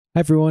Hi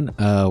everyone,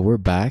 we're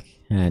back,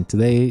 and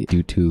today,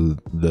 due to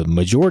the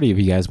majority of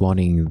you guys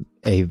wanting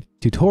a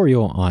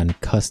tutorial on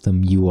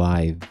custom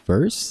UI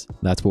verse,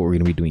 that's what we're going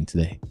to be doing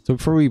today. So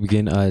before we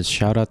begin,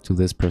 shout out to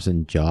this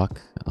person Jock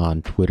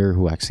on Twitter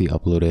who actually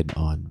uploaded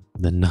on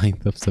the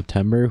 9th of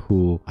September,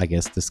 who I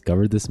guess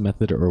discovered this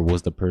method or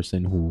was the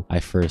person who I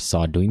first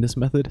saw doing this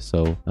method.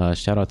 So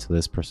shout out to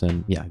this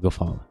person. Yeah, go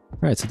follow. All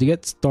right, so to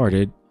get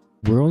started,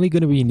 we're only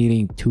going to be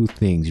needing two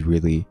things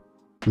really.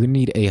 We're gonna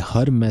need a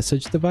HUD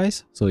message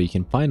device, so you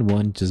can find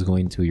one just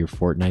going to your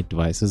Fortnite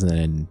devices and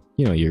then,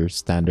 your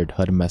standard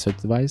HUD message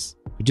device.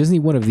 We just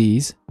need one of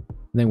these. And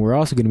then we're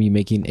also gonna be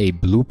making a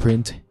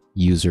blueprint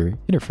user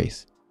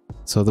interface.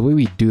 So the way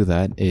we do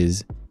that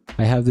is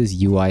I have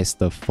this UI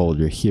stuff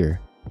folder here.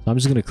 So I'm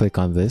just gonna click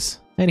on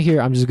this, and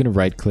here I'm just gonna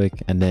right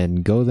click and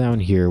then go down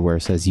here where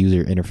it says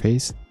user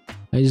interface.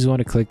 I just want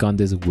to click on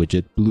this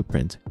widget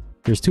blueprint.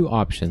 There's two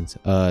options,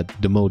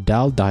 the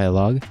modal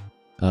dialog.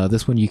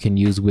 This one you can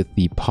use with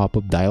the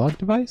pop-up dialog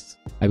device.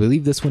 I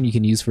believe this one you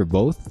can use for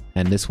both,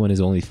 and this one is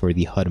only for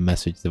the HUD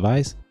message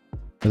device.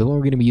 But the one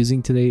we're going to be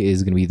using today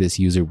is going to be this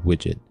user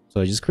widget.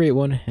 So I just create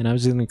one, and I'm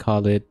just going to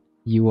call it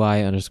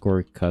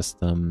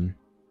UI_custom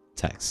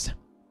text,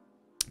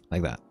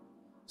 like that.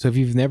 So if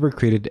you've never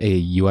created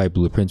a UI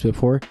blueprint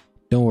before,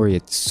 don't worry,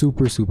 it's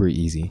super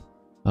easy.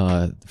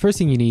 The first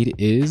thing you need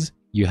is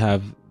you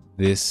have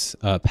this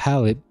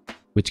palette,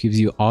 which gives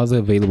you all the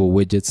available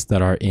widgets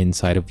that are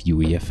inside of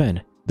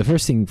UEFN. The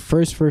first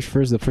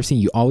thing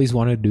you always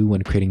want to do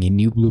when creating a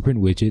new blueprint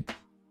widget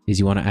is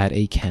you want to add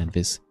a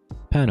canvas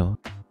panel.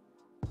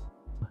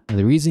 And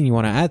the reason you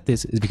want to add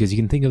this is because you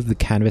can think of the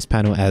canvas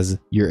panel as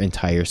your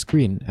entire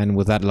screen. And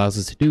what that allows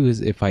us to do is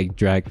if I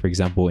drag, for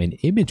example, an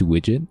image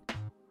widget,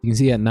 you can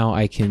see that now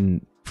I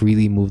can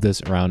freely move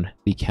this around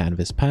the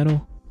canvas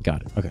panel.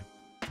 Got it. Okay.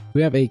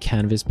 We have a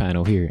canvas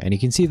panel here, and you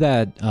can see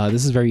that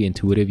this is very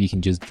intuitive. You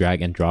can just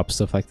drag and drop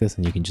stuff like this,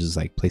 and you can just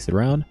like place it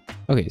around.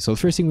 Okay, so the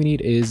first thing we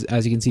need is,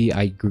 as you can see,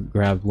 I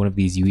grabbed one of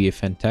these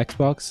UEFN text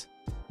box.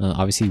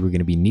 Obviously, we're going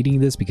to be needing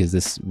this because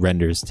this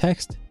renders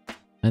text.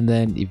 And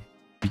then if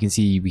you can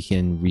see, we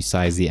can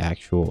resize the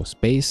actual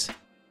space.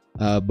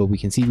 But we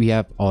can see we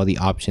have all the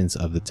options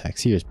of the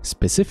text here.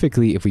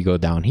 Specifically, if we go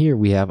down here,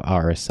 we have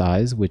our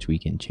size, which we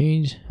can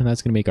change, and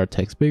that's going to make our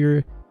text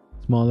bigger,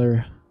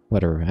 smaller,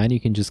 whatever. And you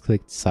can just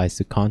click size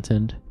to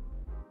content,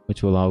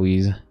 which will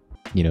always,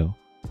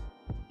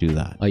 do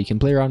that. You can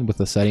play around with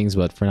the settings,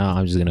 but for now,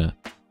 I'm just gonna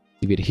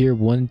leave it here.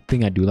 One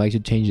thing I do like to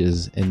change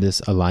is in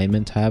this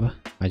alignment tab,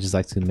 I just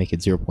like to make it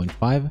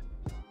 0.5.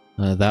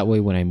 That way,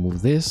 when I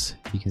move this,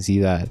 you can see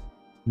that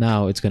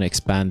now it's gonna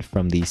expand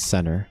from the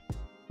center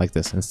like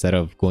this instead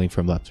of going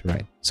from left to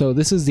right. So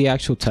this is the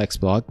actual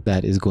text block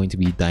that is going to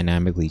be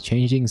dynamically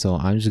changing. So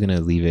I'm just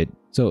gonna leave it.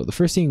 So the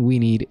first thing we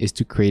need is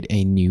to create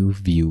a new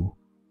view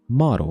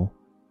model,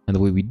 and the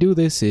way we do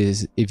this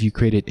is if you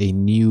created a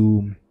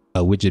new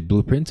widget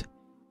blueprint,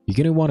 you're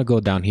going to want to go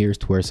down here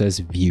to where it says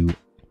view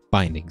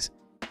bindings.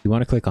 You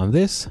want to click on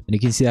this, and you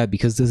can see that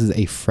because this is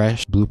a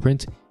fresh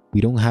blueprint,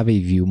 we don't have a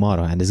view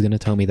model, and it's going to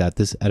tell me that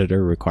this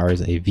editor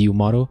requires a view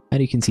model.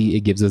 And you can see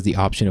it gives us the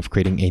option of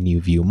creating a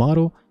new view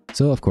model.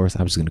 So of course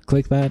I'm just going to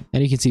click that,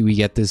 and you can see we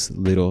get this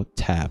little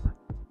tab.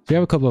 So we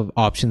have a couple of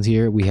options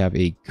here. We have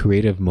a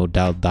creative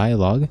modal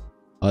dialog.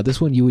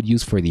 This one you would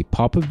use for the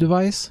pop-up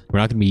device. We're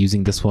not going to be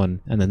using this one.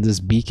 And then this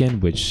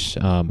beacon, which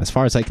as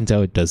far as I can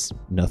tell, it does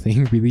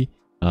nothing really,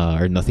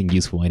 or nothing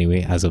useful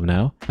anyway as of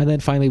now. And then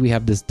finally, we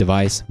have this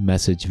device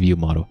message view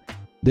model.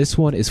 This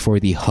one is for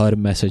the HUD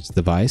message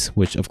device,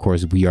 which of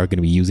course we are going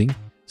to be using.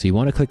 So you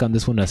want to click on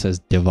this one that says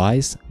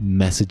device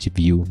message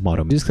view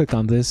model. Just click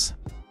on this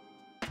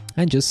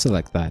and just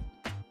select that.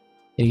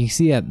 And you can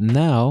see that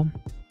now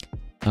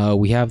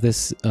we have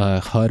this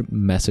HUD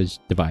message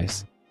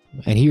device.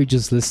 And here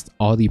just list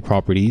all the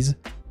properties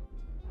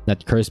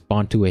that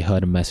correspond to a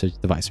HUD message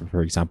device.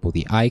 For example,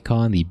 the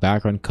icon, the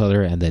background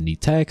color, and then the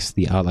text,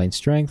 the outline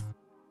strength.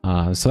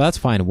 So that's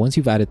fine. Once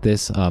you've added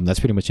this, that's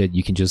pretty much it.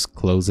 You can just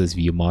close this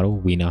view model.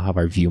 We now have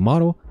our view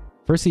model.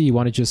 Firstly, you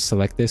want to just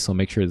select this. So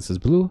make sure this is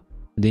blue.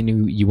 And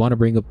then you want to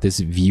bring up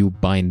this view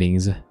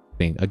bindings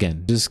thing.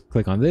 Again, just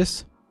click on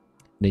this.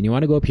 Then you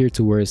want to go up here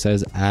to where it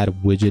says add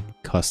widget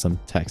custom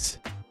text.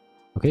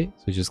 Okay,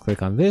 so just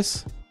click on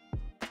this.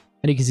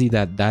 And you can see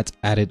that that's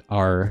added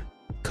our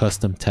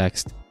custom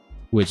text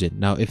widget.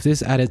 Now, if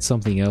this added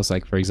something else,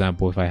 like for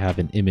example, if I have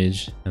an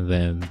image and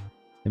then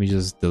let me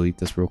just delete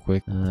this real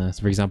quick.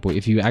 So for example,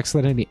 if you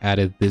accidentally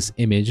added this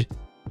image,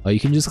 you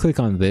can just click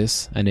on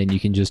this and then you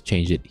can just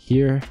change it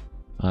here.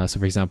 So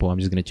for example, I'm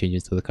just going to change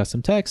it to the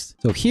custom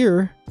text. So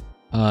here,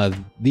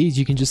 these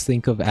you can just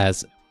think of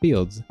as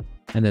fields.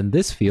 And then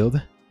this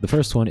field, the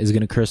first one, is going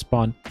to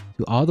correspond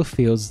to all the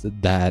fields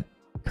that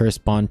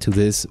correspond to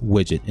this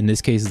widget, in this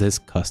case this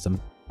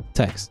custom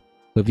text.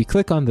 So if you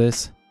click on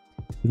this,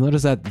 you'll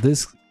notice that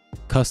this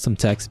custom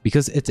text,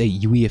 because it's a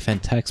UEFN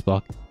text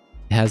block,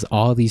 it has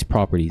all these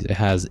properties. It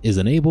has is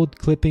enabled,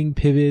 clipping,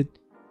 pivot,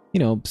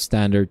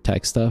 standard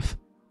text stuff.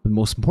 But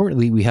most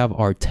importantly, we have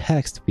our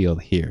text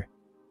field here.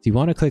 So you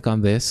want to click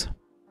on this,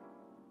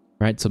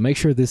 right? So make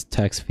sure this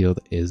text field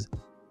is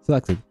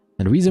selected.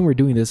 And the reason we're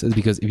doing this is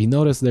because if you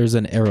notice there's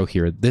an arrow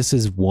here, this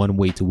is one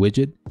way to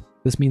widget.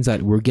 This means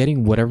that we're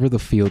getting whatever the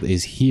field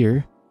is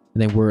here,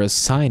 and then we're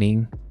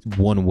assigning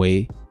one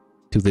way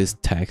to this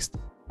text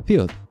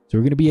field. So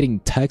we're going to be getting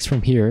text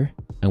from here,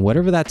 and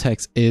whatever that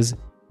text is,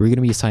 we're going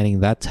to be assigning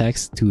that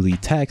text to the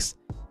text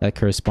that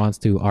corresponds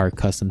to our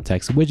custom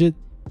text widget.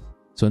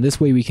 So in this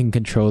way, we can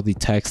control the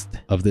text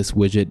of this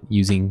widget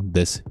using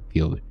this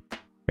field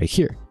right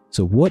here.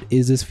 So what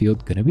is this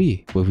field going to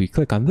be? Well, if we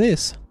click on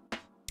this,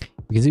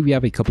 you can see we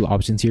have a couple of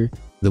options here.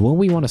 The one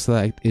we want to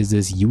select is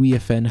this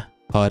UEFN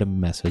HUD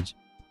message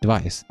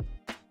device.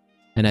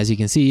 And as you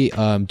can see,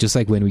 just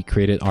like when we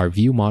created our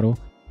view model,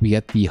 we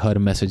get the HUD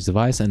message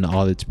device and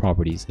all its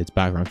properties, its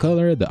background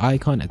color, the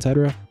icon,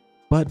 etc.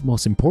 But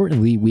most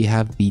importantly, we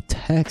have the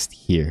text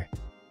here.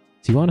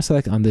 So you want to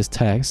select on this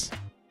text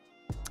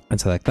and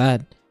select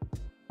that.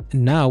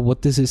 And now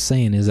what this is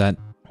saying is that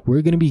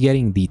we're going to be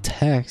getting the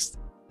text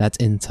that's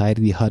inside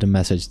the HUD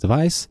message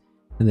device.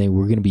 And then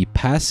we're going to be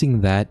passing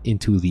that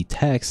into the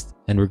text,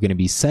 and we're going to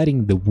be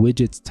setting the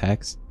widget's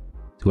text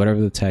to whatever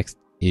the text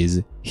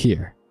is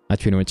here.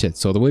 That's pretty much it.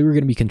 So the way we're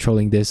going to be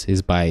controlling this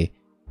is by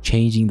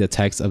changing the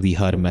text of the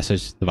HUD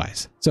message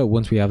device. So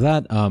once we have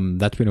that,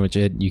 that's pretty much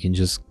it. You can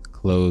just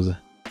close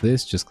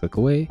this, just click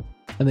away,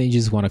 and then you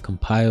just want to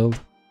compile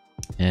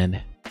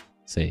and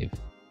save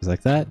just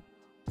like that.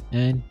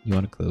 And you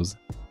want to close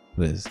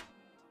this.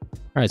 All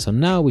right, so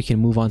now we can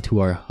move on to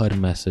our HUD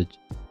message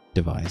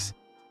device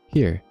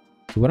here.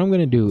 So what I'm going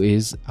to do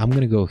is I'm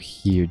going to go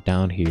here,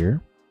 down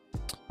here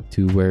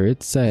to where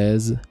it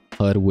says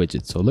HUD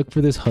widget. So look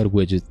for this HUD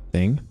widget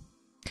thing.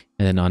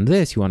 And then on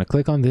this, you want to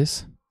click on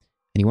this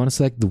and you want to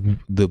select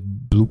the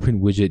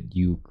blueprint widget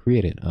you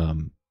created.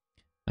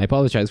 I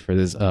apologize for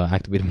this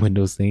activated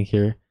Windows thing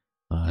here.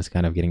 It's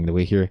kind of getting in the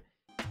way here.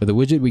 But the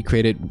widget we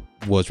created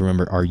was,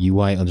 remember, our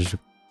UI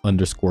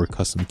underscore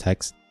custom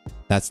text.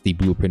 That's the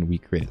blueprint we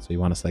created. So you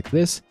want to select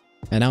this.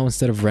 And now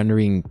instead of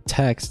rendering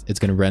text, it's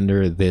going to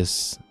render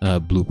this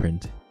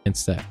blueprint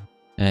instead.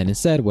 And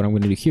instead, what I'm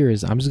going to do here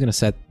is I'm just going to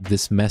set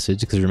this message,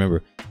 because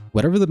remember,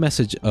 whatever the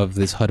message of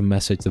this HUD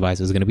message device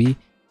is going to be,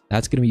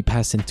 that's going to be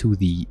passed into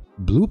the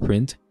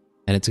blueprint,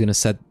 and it's going to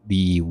set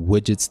the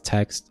widget's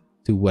text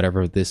to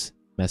whatever this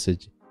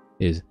message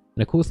is.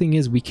 And the cool thing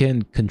is we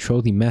can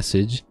control the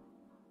message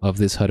of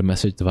this HUD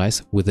message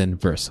device within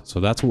Verse. So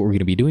that's what we're going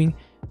to be doing.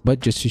 But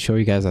just to show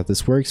you guys that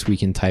this works, we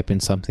can type in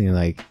something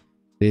like,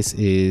 this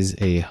is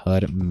a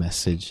HUD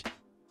message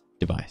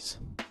device.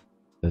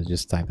 So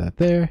just type that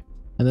there.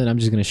 And then I'm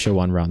just going to show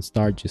on round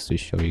start just to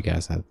show you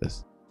guys how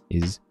this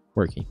is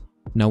working.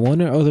 Now,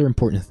 one other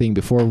important thing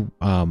before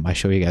I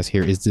show you guys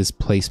here is this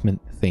placement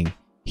thing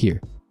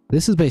here.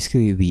 This is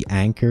basically the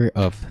anchor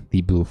of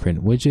the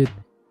blueprint widget.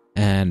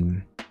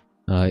 And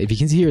if you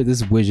can see here,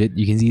 this widget,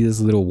 you can see this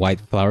little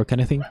white flower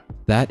kind of thing.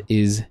 That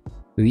is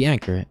the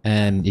anchor.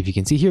 And if you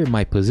can see here,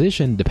 my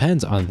position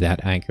depends on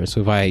that anchor.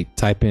 So if I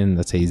type in,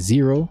 let's say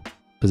 0,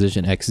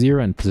 position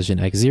x0 and position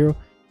x0,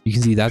 you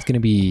can see that's going to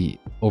be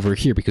over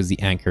here because the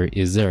anchor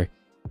is there.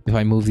 If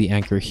I move the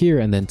anchor here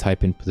and then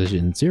type in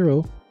position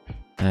 0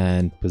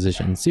 and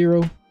position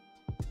 0,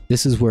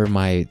 this is where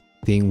my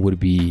thing would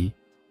be,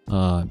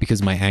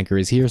 because my anchor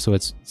is here.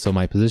 So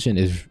my position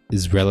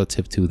is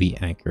relative to the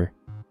anchor.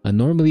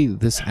 Normally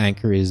this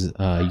anchor is,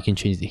 you can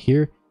change it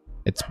here.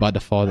 It's by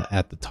default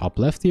at the top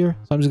left here.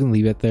 So I'm just going to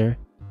leave it there.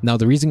 Now,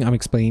 the reason I'm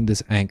explaining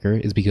this anchor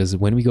is because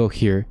when we go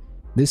here,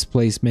 this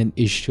placement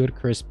should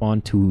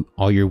correspond to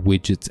all your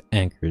widget's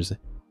anchors.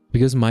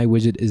 Because my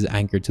widget is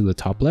anchored to the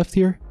top left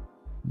here,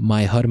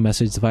 my HUD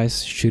message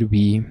device should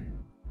be,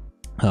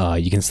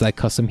 you can select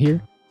custom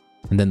here.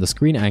 And then the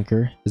screen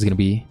anchor is going to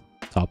be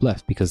top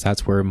left because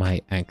that's where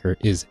my anchor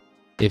is.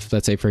 If,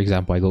 let's say, for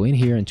example, I go in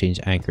here and change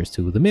anchors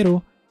to the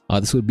middle,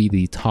 this would be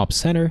the top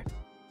center.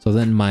 So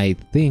then my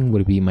thing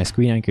would be, my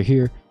screen anchor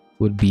here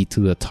would be to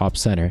the top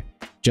center,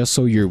 just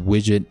so your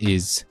widget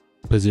is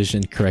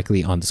positioned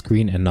correctly on the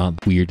screen and not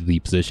weirdly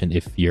positioned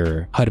if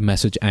your HUD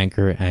message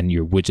anchor and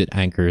your widget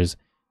anchors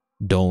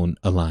don't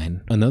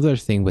align. Another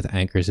thing with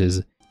anchors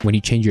is when you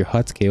change your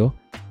HUD scale,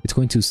 it's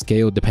going to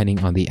scale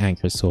depending on the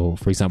anchor. So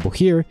for example,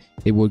 here,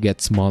 it will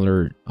get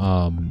smaller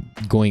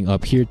going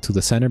up here to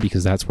the center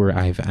because that's where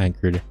I've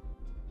anchored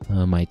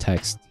my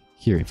text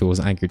here. If it was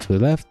anchored to the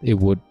left, it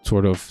would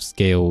sort of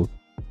scale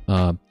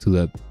to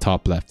the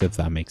top left, if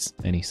that makes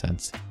any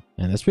sense.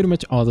 And that's pretty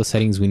much all the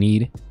settings we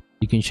need.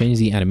 You can change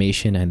the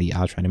animation and the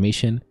outro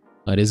animation.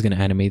 It is going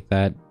to animate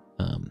that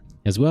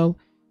as well.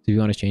 So if you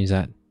want to change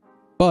that,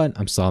 but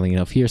I'm stalling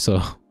enough here,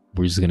 so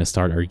we're just going to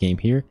start our game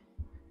here.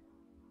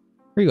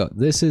 Here we go.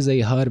 This is a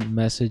HUD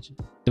message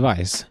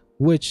device,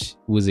 which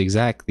was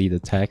exactly the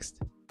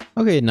text.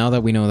 Okay, now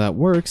that we know that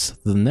works,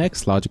 the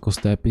next logical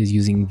step is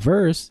using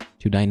Verse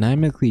to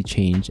dynamically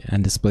change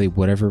and display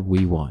whatever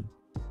we want.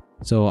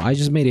 So I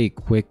just made a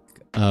quick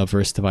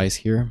Verse device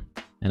here,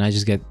 and I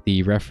just get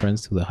the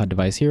reference to the HUD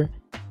device here,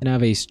 and I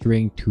have a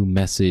string to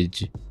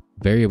message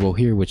variable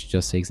here, which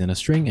just takes in a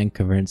string and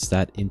converts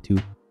that into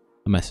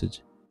a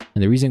message.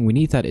 And the reason we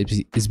need that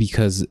is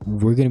because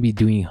we're going to be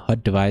doing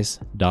HUD Device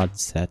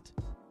 .set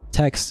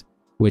text,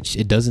 which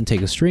it doesn't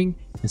take a string.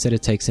 Instead,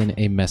 it takes in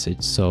a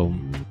message. So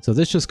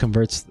this just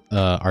converts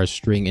our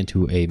string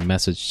into a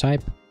message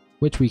type,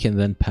 which we can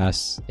then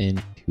pass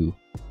into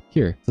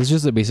here. So it's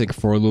just a basic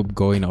for loop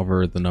going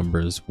over the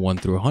numbers 1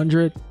 through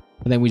 100.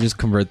 And then we just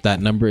convert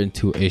that number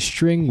into a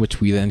string, which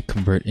we then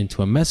convert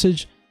into a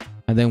message.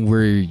 And then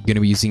we're going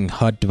to be using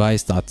HUD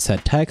Device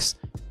 .set text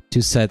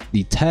to set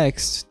the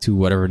text to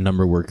whatever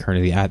number we're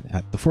currently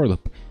at the for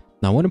loop.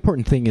 Now, one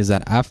important thing is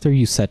that after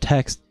you set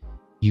text,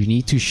 you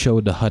need to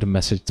show the HUD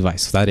message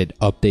device so that it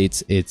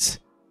updates its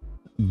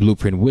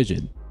blueprint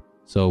widget.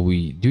 So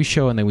we do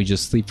show, and then we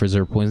just sleep for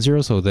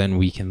 0.0. So then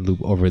we can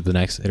loop over the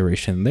next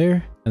iteration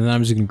there. And then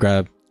I'm just going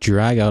to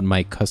drag out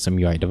my custom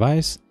UI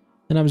device,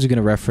 and I'm just going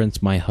to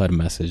reference my HUD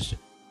message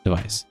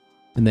device.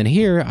 And then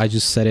here, I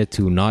just set it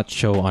to not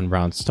show on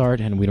round start,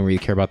 and we don't really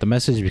care about the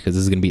message because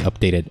this is going to be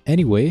updated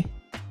anyway.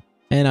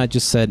 And I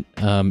just set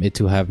it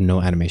to have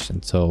no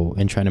animation. So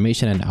intro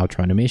animation and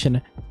outro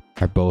animation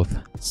are both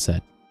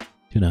set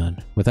to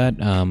none. With that,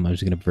 I'm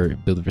just going to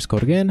build the VS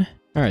Code again.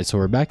 All right, so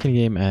we're back in the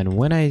game. And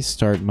when I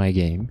start my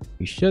game,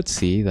 we should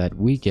see that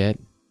we get,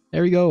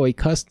 there we go, a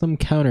custom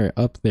counter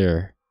up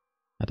there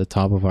at the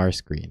top of our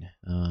screen.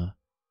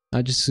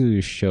 Now just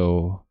to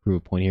show proof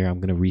of point here, I'm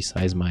going to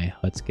resize my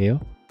HUD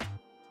scale.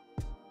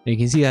 And you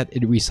can see that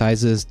it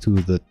resizes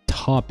to the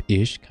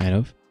top-ish kind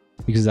of,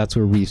 because that's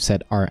where we've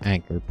set our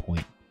anchor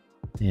point.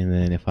 And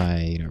then if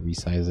I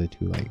resize it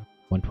to like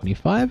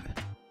 125,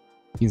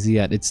 you can see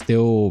that it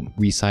still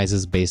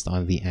resizes based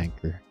on the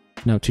anchor.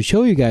 Now, to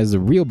show you guys the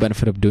real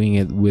benefit of doing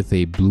it with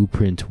a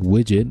blueprint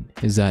widget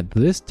is that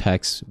this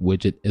text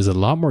widget is a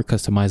lot more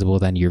customizable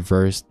than your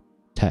verse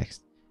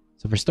text.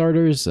 So for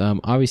starters,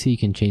 obviously you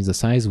can change the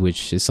size,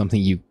 which is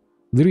something you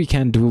literally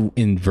can't do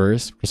in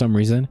verse for some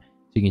reason.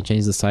 So you can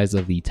change the size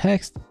of the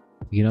text.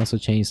 You can also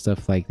change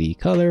stuff like the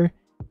color.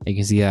 You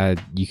can see that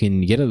you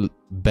can get a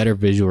better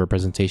visual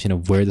representation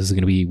of where this is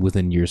going to be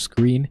within your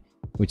screen,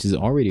 which is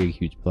already a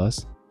huge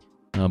plus.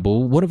 But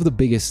one of the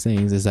biggest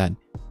things is that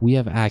we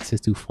have access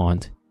to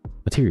font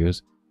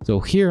materials. So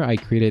here I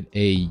created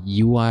a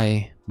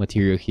UI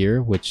material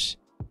here, which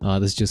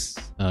this is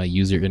just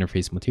user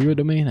interface material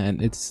domain,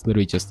 and it's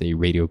literally just a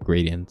radial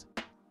gradient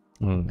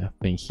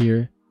thing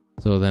here.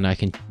 So then I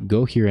can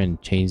go here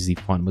and change the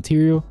font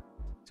material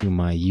to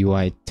my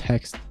UI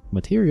text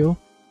material,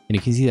 and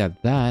you can see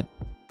that that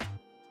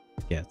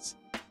gets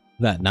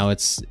that. Now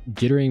it's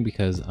jittering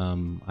because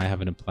I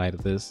haven't applied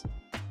this.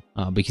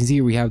 But you can see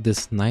we have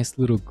this nice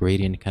little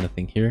gradient kind of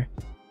thing here.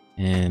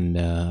 And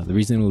the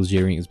reason it was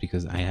jittering is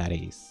because I had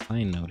a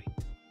sign node.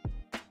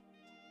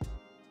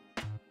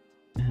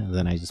 And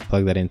then I just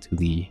plug that into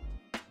the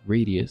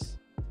radius.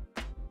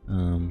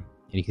 And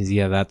you can see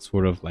how that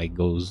sort of like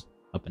goes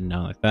up and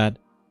down like that.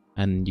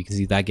 And you can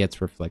see that gets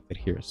reflected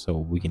here. So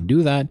we can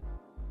do that.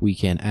 We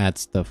can add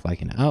stuff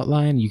like an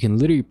outline. You can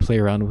literally play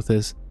around with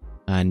this.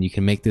 And you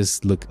can make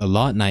this look a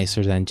lot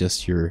nicer than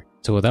just your...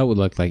 So what that would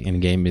look like in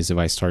game is if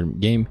I start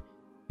game,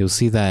 you'll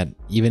see that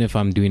even if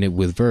I'm doing it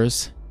with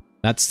verse,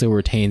 that still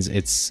retains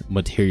its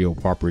material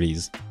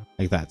properties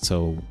like that.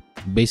 So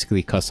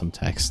basically custom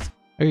text.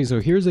 Okay,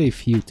 so here's a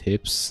few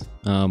tips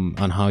on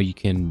how you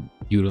can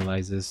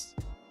utilize this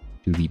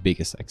to the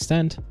biggest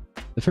extent.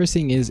 The first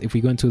thing is if we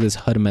go into this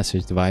HUD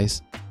message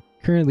device,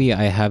 currently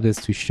I have this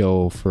to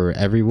show for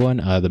everyone.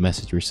 The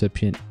message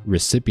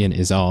recipient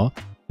is all,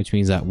 which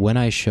means that when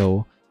I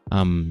show,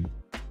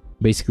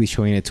 basically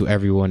showing it to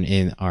everyone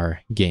in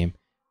our game.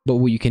 But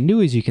what you can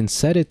do is you can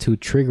set it to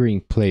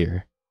triggering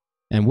player.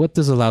 And what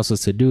this allows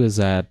us to do is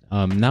that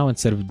now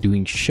instead of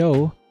doing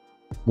show,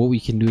 what we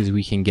can do is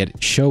we can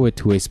show it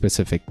to a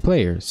specific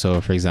player.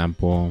 So for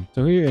example,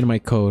 so here in my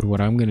code,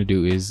 what I'm going to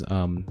do is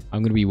I'm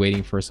going to be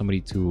waiting for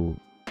somebody to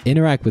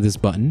interact with this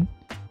button.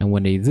 And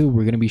when they do,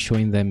 we're going to be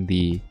showing them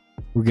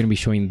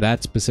that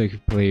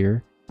specific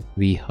player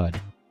the HUD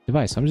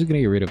device. So I'm just going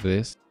to get rid of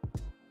this.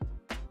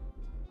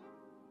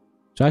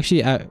 So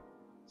actually, I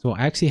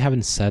actually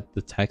haven't set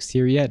the text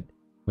here yet,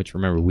 which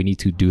remember, we need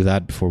to do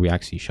that before we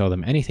actually show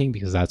them anything,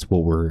 because that's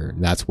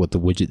what the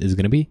widget is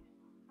going to be.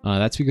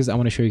 That's because I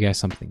want to show you guys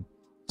something.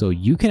 So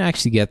you can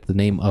actually get the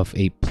name of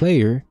a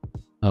player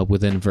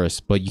within verse,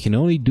 but you can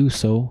only do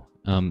so,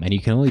 and you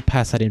can only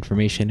pass that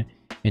information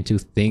into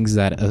things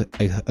that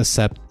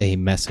accept a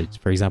message.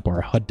 For example,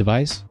 our HUD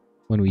device,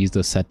 when we use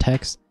the set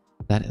text,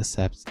 that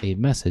accepts a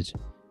message.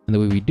 And the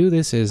way we do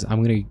this is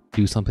I'm going to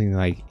do something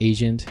like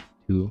agent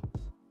to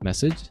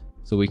message.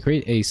 So we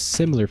create a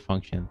similar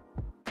function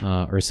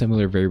or a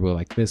similar variable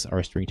like this,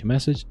 our string to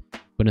message,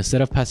 but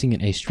instead of passing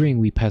in a string,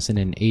 we pass in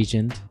an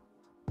agent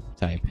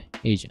type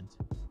agent,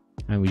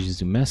 and we just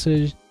do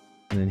message.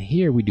 And then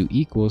here we do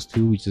equals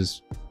to, we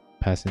just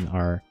pass in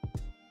our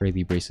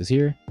curly braces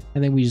here,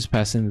 and then we just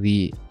pass in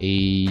the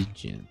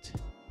agent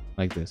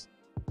like this.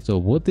 So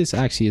what this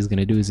actually is going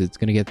to do is it's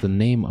going to get the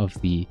name of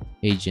the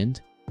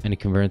agent and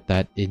convert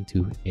that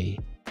into a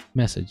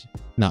message.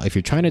 Now, if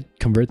you're trying to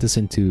convert this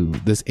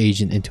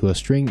agent into a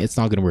string, it's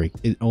not going to work.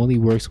 It only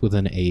works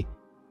within a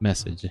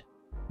message.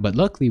 But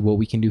luckily what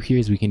we can do here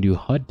is we can do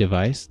HUD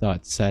Device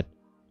dot set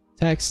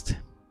text,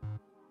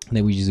 and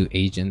then we just do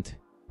agent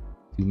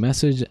to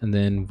message, and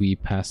then we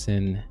pass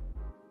in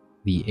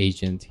the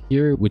agent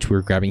here, which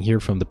we're grabbing here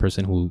from the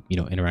person who, you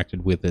know,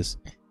 interacted with this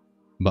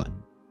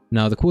button.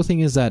 Now the cool thing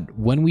is that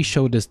when we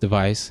show this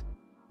device,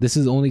 this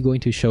is only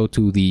going to show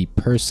to the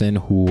person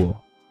who,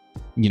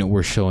 you know,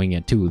 we're showing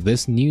it to.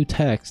 This new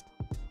text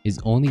is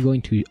only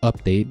going to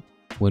update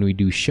when we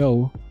do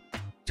show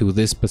to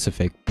this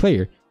specific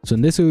player. So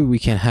in this way we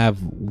can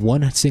have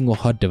one single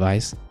HUD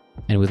device,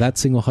 and with that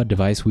single HUD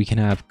device we can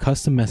have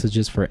custom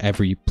messages for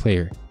every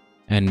player,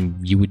 and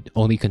you would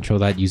only control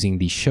that using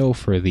the show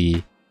for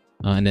the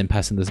and then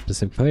pass in the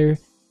specific player,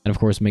 and of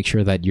course make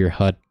sure that your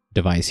HUD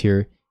device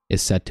here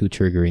is set to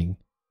triggering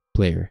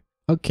player.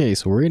 Okay,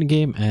 so we're in a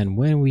game, and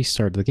when we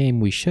start the game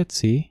we should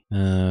see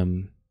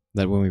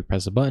that when we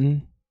press a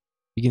button,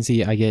 you can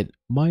see I get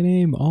my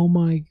name. Oh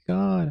my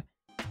god.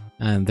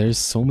 And there's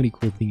so many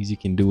cool things you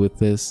can do with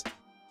this.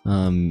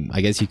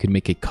 I guess you could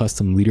make a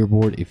custom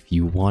leaderboard if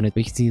you wanted.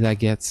 You can see that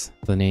gets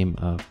the name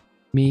of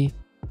me.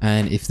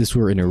 And if this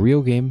were in a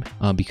real game,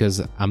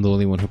 because I'm the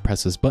only one who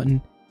presses this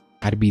button,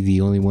 I'd be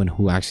the only one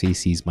who actually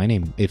sees my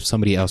name. If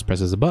somebody else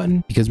presses a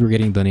button, because we're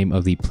getting the name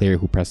of the player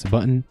who pressed the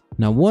button.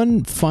 Now,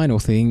 one final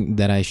thing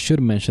that I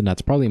should mention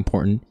that's probably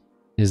important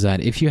is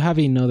that if you have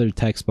another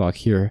text block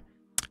here,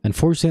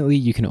 unfortunately,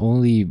 you can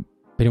only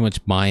pretty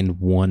much bind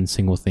one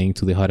single thing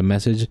to the HUD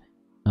message.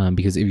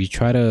 Because if you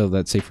try to,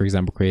 let's say, for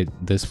example, create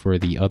this for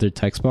the other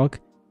text block,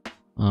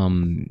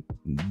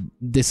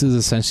 this is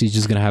essentially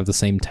just going to have the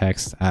same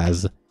text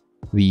as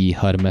the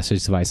HUD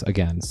message device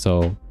again.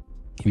 So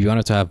if you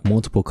wanted to have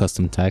multiple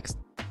custom text,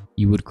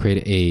 you would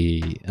create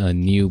a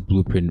new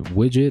blueprint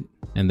widget,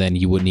 and then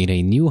you would need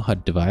a new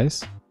HUD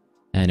device.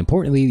 And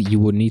importantly, you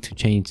would need to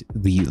change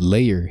the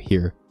layer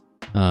here.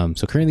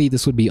 So currently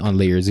this would be on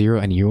layer 0,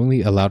 and you're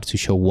only allowed to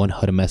show one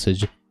HUD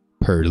message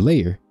per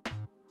layer.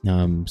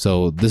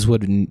 So this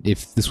would,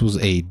 if this was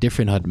a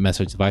different HUD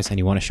message device and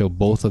you want to show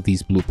both of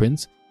these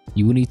blueprints,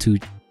 you would need to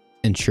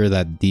ensure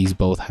that these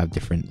both have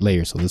different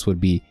layers. So this would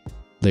be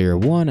layer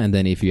 1, and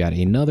then if you add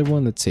another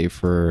one, let's say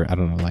for, I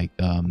don't know, like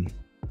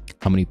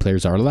how many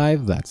players are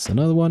alive, that's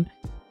another one.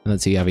 And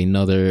let's say you have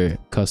another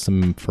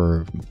custom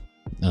for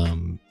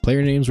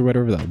player names or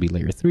whatever, that would be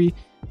layer 3.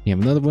 You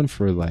have another one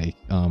for like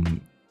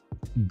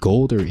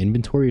gold or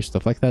inventory or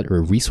stuff like that,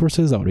 or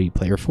resources, that would be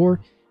player 4.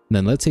 And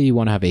then let's say you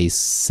want to have a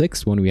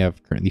 6th one, we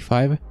have currently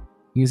 5. You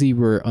can see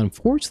we're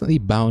unfortunately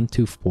bound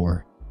to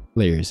 4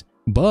 layers,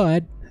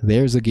 but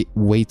there's a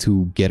way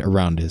to get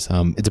around this.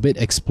 It's a bit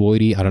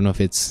exploity. I don't know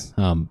if it's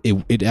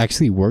it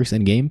actually works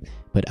in game,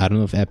 but I don't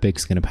know if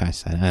Epic's gonna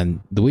patch that. And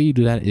the way you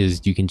do that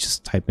is you can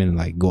just type in,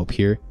 like, go up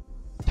here,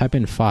 type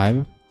in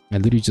 5,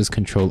 and literally just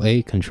Control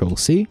A, Control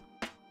C,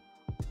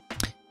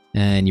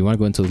 and you want to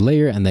go into the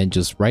layer and then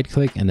just right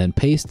click and then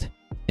paste,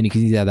 and you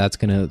can see that that's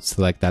gonna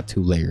select that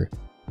to layer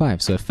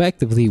 5. So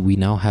effectively we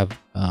now have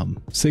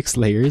 6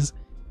 layers,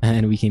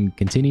 and we can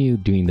continue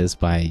doing this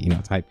by, you know,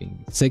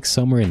 typing 6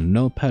 somewhere in a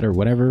notepad or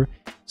whatever,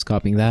 just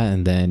copying that,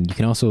 and then you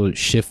can also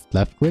shift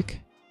left click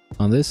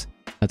on this.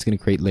 That's going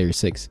to create layer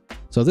 6.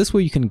 So this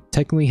way you can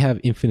technically have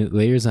infinite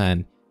layers,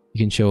 and you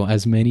can show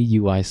as many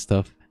UI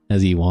stuff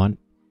as you want.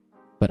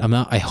 But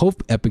I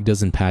hope Epic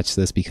doesn't patch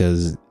this,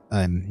 because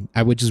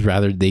I would just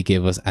rather they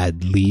give us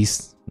at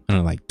least, I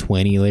don't know, like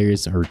 20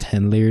 layers or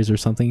 10 layers or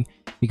something,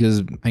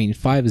 because I mean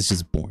 5 is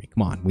just boring.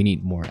 Come on, we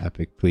need more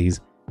Epic, please.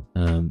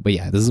 But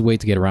yeah, this is a way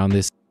to get around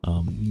this.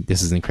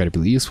 This is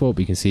incredibly useful.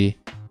 But you can see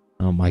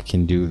I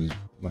can do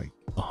like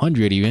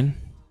 100 even.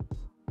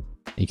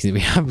 You can see we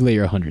have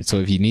layer 100. So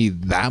if you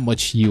need that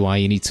much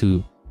UI,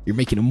 you're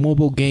making a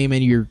mobile game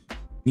and you're,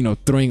 you know,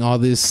 throwing all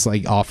this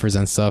like offers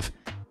and stuff,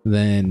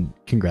 then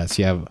congrats,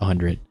 you have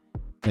 100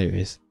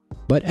 layers.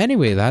 But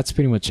anyway, that's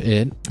pretty much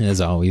it.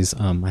 As always,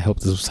 I hope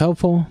this was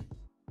helpful,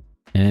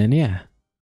 and yeah.